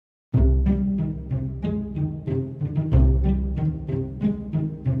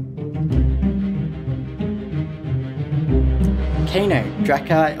Kano,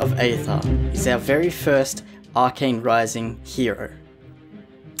 Draci of Aether, is our very first Arcane Rising hero.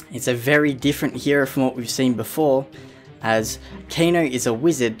 It's a very different hero from what we've seen before, as Kano is a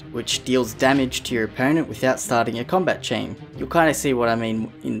wizard which deals damage to your opponent without starting a combat chain. You'll kind of see what I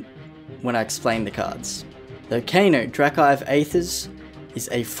mean when I explain the cards. The Kano, Draci of Aethers, is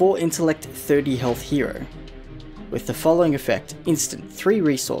a 4 intellect 30 health hero with the following effect: instant, 3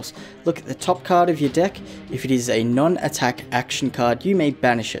 resource. Look at the top card of your deck. If it is a non-attack action card, you may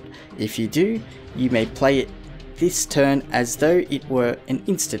banish it. If you do, you may play it this turn as though it were an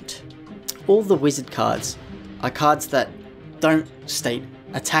instant. All the wizard cards are cards that don't state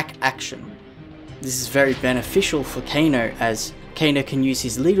attack action. This is very beneficial for Kano, as Kano can use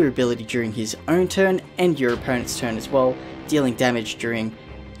his leader ability during his own turn and your opponent's turn as well, dealing damage during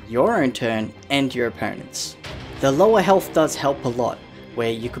your own turn and your opponent's. The lower health does help a lot, where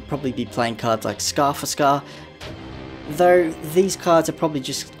you could probably be playing cards like Scar for Scar, though these cards are probably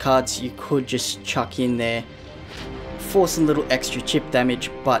just cards you could just chuck in there for some little extra chip damage,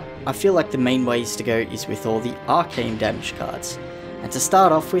 but I feel like the main ways to go is with all the arcane damage cards. And to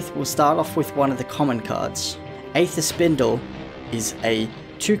start off with, we'll start off with one of the common cards. Aether Spindle is a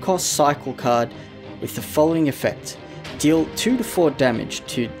 2-cost cycle card with the following effect: deal 2 to 4 damage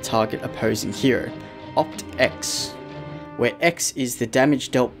to target opposing hero. Opt X, where X is the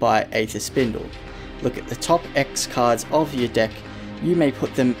damage dealt by Aether Spindle. Look at the top X cards of your deck. You may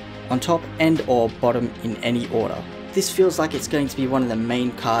put them on top and or bottom in any order. This feels like it's going to be one of the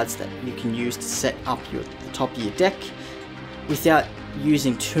main cards that you can use to set up the top of your deck without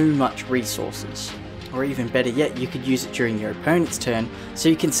using too much resources. Or even better yet, you could use it during your opponent's turn, so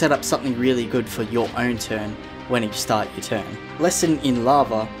you can set up something really good for your own turn when you start your turn. Lesson in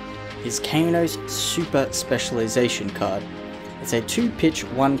Lava is Kano's Super Specialization card. It's a 2-pitch,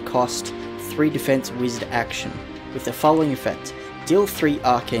 1-cost, 3 defense wizard action with the following effect: deal 3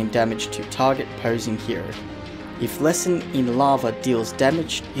 arcane damage to target opposing hero. If Lesson in Lava deals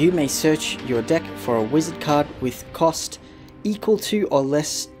damage, you may search your deck for a wizard card with cost equal to or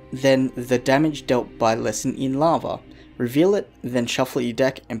less than the damage dealt by Lesson in Lava. Reveal it, then shuffle your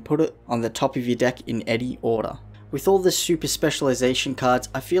deck and put it on the top of your deck in any order. With all the super specialization cards,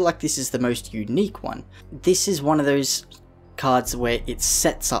 I feel like this is the most unique one. This is one of those cards where it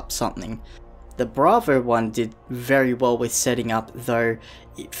sets up something. The Bravo one did very well with setting up, though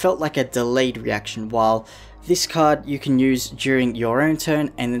it felt like a delayed reaction, while this card you can use during your own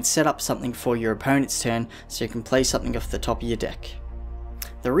turn and then set up something for your opponent's turn so you can play something off the top of your deck.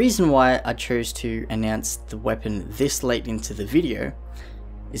 The reason why I chose to announce the weapon this late into the video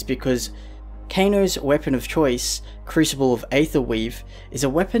is because Kano's weapon of choice, Crucible of Aetherweave, is a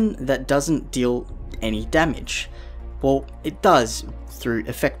weapon that doesn't deal any damage. Well, it does through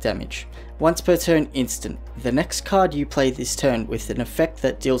effect damage. Once per turn instant. The next card you play this turn with an effect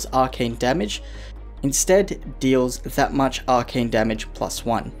that deals arcane damage instead deals that much arcane damage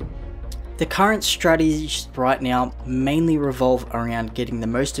 +1. The current strategies right now mainly revolve around getting the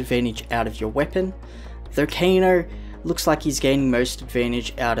most advantage out of your weapon, though Kano looks like he's gaining most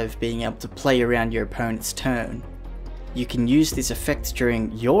advantage out of being able to play around your opponent's turn. You can use this effect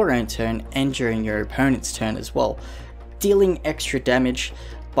during your own turn and during your opponent's turn as well, dealing extra damage,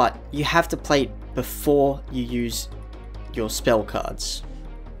 but you have to play it before you use your spell cards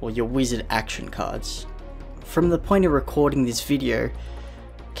or your wizard action cards. From the point of recording this video,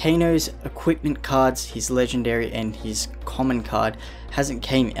 Kano's equipment cards, his legendary and his common card, hasn't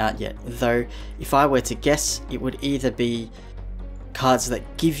came out yet, though if I were to guess, it would either be cards that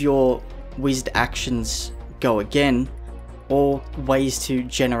give your wizard actions go again, or ways to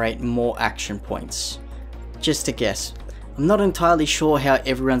generate more action points. Just a guess. I'm not entirely sure how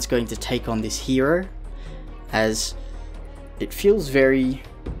everyone's going to take on this hero, as it feels very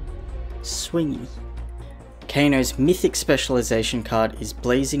swingy. Kano's mythic specialization card is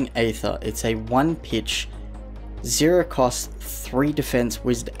Blazing Aether. It's a 1-pitch, 0-cost, 3 defense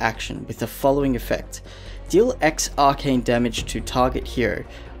wizard action with the following effect: deal X arcane damage to target hero,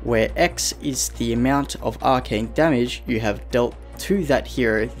 where X is the amount of arcane damage you have dealt to that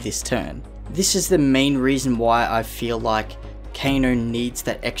hero this turn. This is the main reason why I feel like Kano needs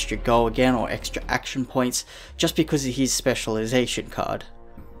that extra go again or extra action points, just because of his specialization card.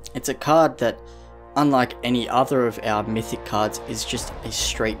 It's a card that, unlike any other of our mythic cards, is just a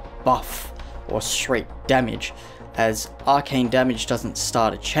straight buff or straight damage, as arcane damage doesn't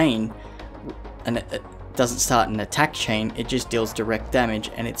start a chain and it doesn't start an attack chain, it just deals direct damage,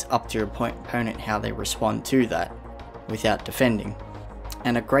 and it's up to your opponent how they respond to that without defending.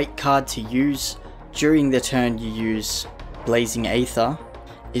 And a great card to use during the turn you use Blazing Aether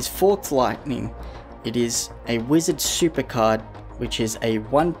is Forked Lightning. It is a wizard super card which is a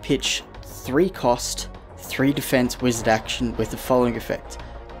 1 pitch, 3 cost, 3 defense wizard action with the following effect.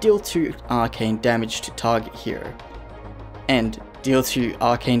 Deal 2 arcane damage to target hero. And deal 2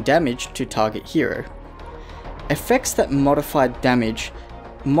 arcane damage to target hero. Effects that modify damage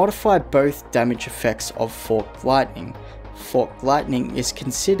modify both damage effects of Forked Lightning. Forked Lightning is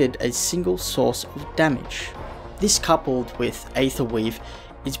considered a single source of damage. This coupled with Aether Weave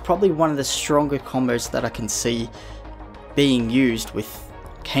is probably one of the stronger combos that I can see being used with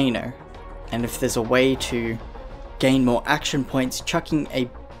Kano. And if there's a way to gain more action points, chucking a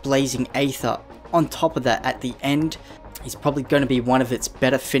Blazing Aether on top of that at the end is probably going to be one of its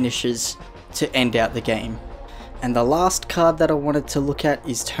better finishes to end out the game. And the last card that I wanted to look at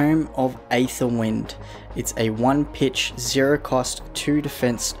is Tome of Aether Wind. It's a 1 pitch, 0 cost, 2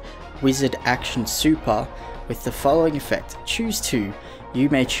 defense wizard action super with the following effect. Choose 2. You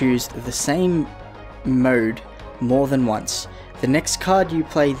may choose the same mode more than once. The next card you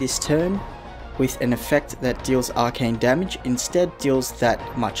play this turn with an effect that deals arcane damage instead deals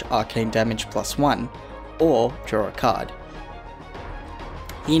that much arcane damage +1, or draw a card.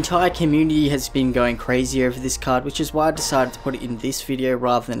 The entire community has been going crazy over this card, which is why I decided to put it in this video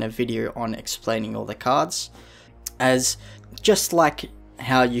rather than a video on explaining all the cards. As just like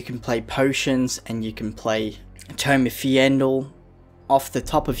how you can play potions and you can play Tome of Fiendel off the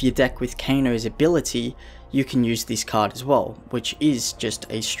top of your deck with Kano's ability, you can use this card as well, which is just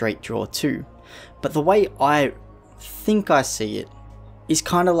a straight draw 2. But the way I think I see it is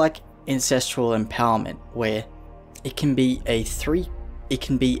kind of like Ancestral Empowerment, where it can be a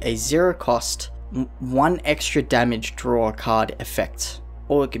 0 cost, 1 extra damage draw a card effect,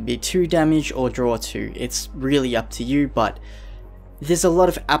 or it could be 2 damage or draw 2. It's really up to you, but there's a lot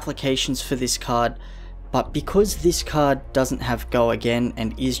of applications for this card. But because this card doesn't have go again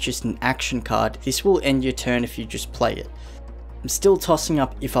and is just an action card, this will end your turn if you just play it. I'm still tossing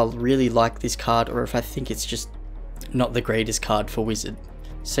up if I really like this card or if I think it's just not the greatest card for Wizard.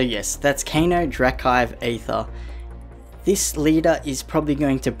 So yes, that's Kano, Draci, Aether. This leader is probably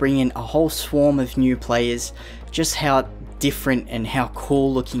going to bring in a whole swarm of new players. Just how different and how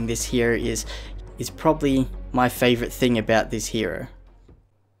cool looking this hero is probably my favorite thing about this hero.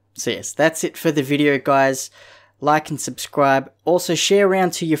 So yes, that's it for the video, guys. Like and subscribe. Also share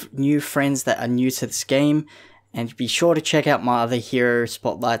around to your new friends that are new to this game. And be sure to check out my other hero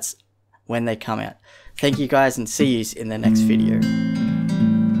spotlights when they come out. Thank you guys and see you in the next video.